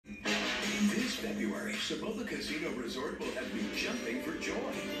February, Soboba Casino Resort will have you jumping for joy.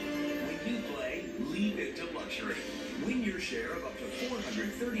 When you play, leave it to luxury. Win your share of up to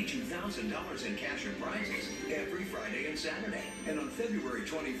 $432,000 in cash and prizes every Friday and Saturday. And on February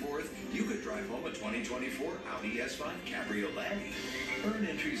 24th, you could drive home a 2024 Audi S5 Cabriolet. Earn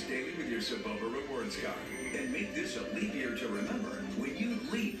entries daily with your Soboba Rewards card. And make this a leap year to remember when you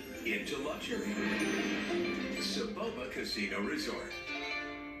leap into luxury. Soboba Casino Resort.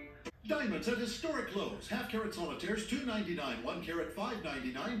 Diamonds at historic lows. Half-carat solitaires $2.99, 1-carat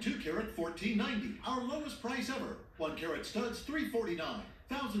 $5.99, 2-carat $14.90. Our lowest price ever. 1-carat studs $3.49.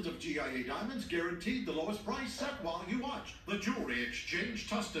 Thousands of GIA diamonds guaranteed the lowest price set while you watch. The Jewelry Exchange,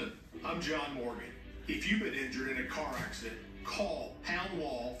 Tustin. I'm John Morgan. If you've been injured in a car accident, call Pound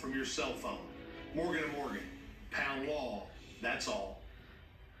Law from your cell phone. Morgan & Morgan. Pound Law. That's all.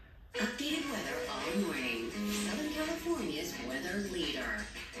 Updated weather all morning. Southern California's weather leader.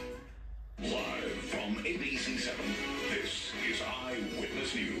 Live from ABC-7, this is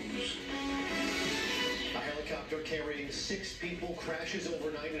Eyewitness News. A helicopter carrying 6 people crashes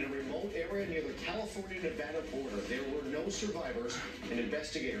overnight in a remote area near the California-Nevada border. There were no survivors, and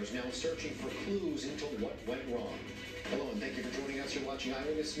investigators now searching for clues into what went wrong. Hello, and thank you for joining us. You're watching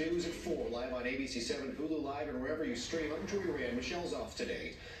Eyewitness News at 4, live on ABC-7, Hulu Live, and wherever you stream. I'm Jory. Michelle's off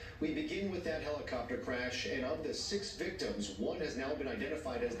today. We begin with that helicopter crash, and of the 6 victims, one has now been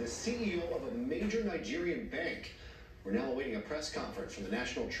identified as the CEO of a major Nigerian bank. We're now awaiting a press conference from the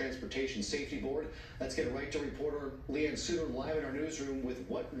National Transportation Safety Board. Let's get right to reporter Leanne Suter live in our newsroom with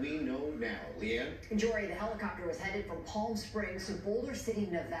what we know now. Leanne? Jory, the helicopter was headed from Palm Springs to Boulder City,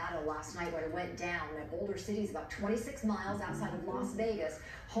 Nevada last night when it went down. Now, Boulder City is about 26 miles outside of Las Vegas,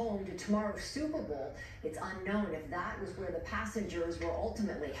 home to tomorrow's Super Bowl. It's unknown if that was where the passengers were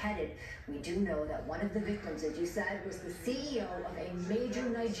ultimately headed. We do know that one of the victims, as you said, was the CEO of a major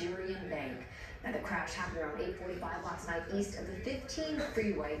Nigerian bank. Now, the crash happened around 8:45 last night east of the 15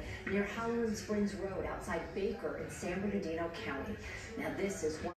 freeway near Howland Springs Road outside Baker in San Bernardino County. Now, this is one